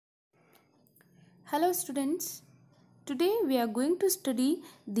Hello students, today we are going to study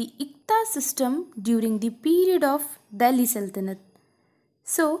the IQTA system during the period of Delhi Sultanate.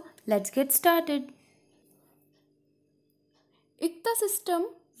 So let's get started. IQTA system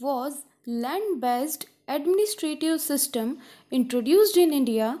was land-based administrative system introduced in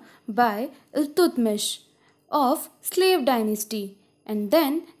India by Iltutmish of slave dynasty, and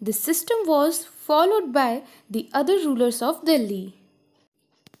then this system was followed by the other rulers of Delhi.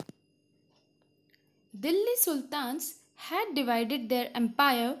 Delhi Sultans had divided their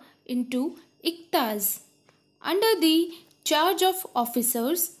empire into IQTAs under the charge of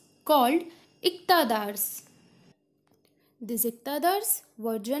officers called IQTAdars. These IQTAdars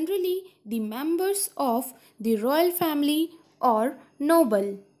were generally the members of the royal family or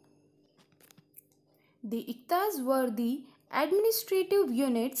noble. The IQTAs were the administrative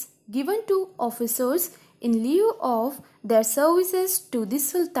units given to officers in lieu of their services to the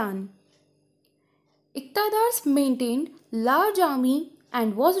Sultan. IQTAdars maintained large army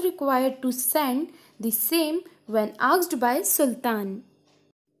and was required to send the same when asked by Sultan.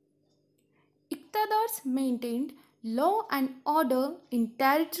 IQTAdars maintained law and order in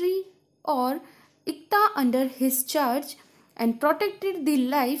territory or IQTA under his charge and protected the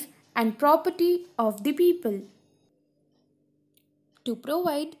life and property of the people. To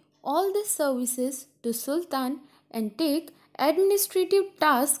provide all these services to Sultan and take administrative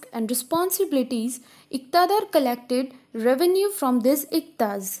tasks and responsibilities, IQTAdar collected revenue from these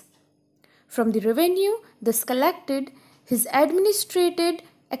IQTAs. From the revenue thus collected, his administrated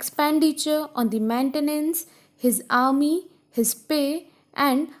expenditure on the maintenance, his army, his pay,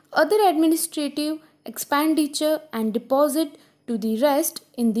 and other administrative expenditure and deposit to the rest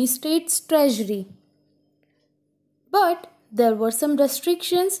in the state's treasury. But there were some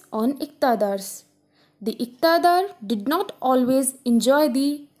restrictions on IQTAdars. The IQTAdar did not always enjoy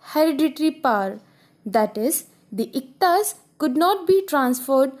the hereditary power, that is, the IQTAs could not be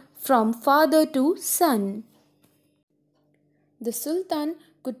transferred from father to son. The Sultan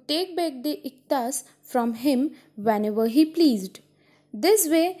could take back the IQTAs from him whenever he pleased. This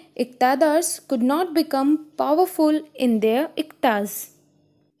way, IQTAdars could not become powerful in their IQTAs.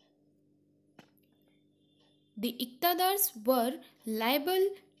 The IQTAdars were liable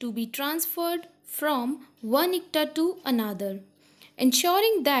to be transferred from one IQTA to another,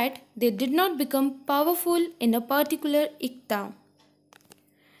 ensuring that they did not become powerful in a particular IQTA.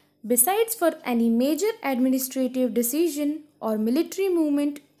 Besides, for any major administrative decision or military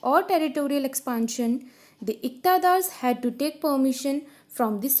movement or territorial expansion, the IQTAdars had to take permission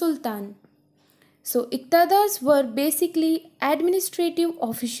from the Sultan. So IQTAdars were basically administrative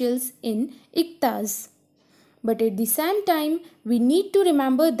officials in IQTAs. But at the same time, we need to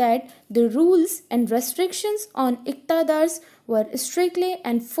remember that the rules and restrictions on IQTAdars were strictly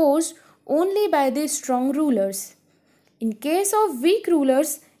enforced only by the strong rulers. In case of weak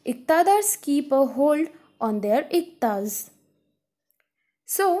rulers, IQTAdars keep a hold on their IQTAs.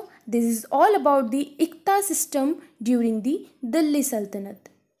 So, this is all about the IQTA system during the Delhi Sultanate.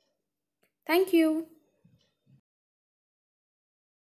 Thank you.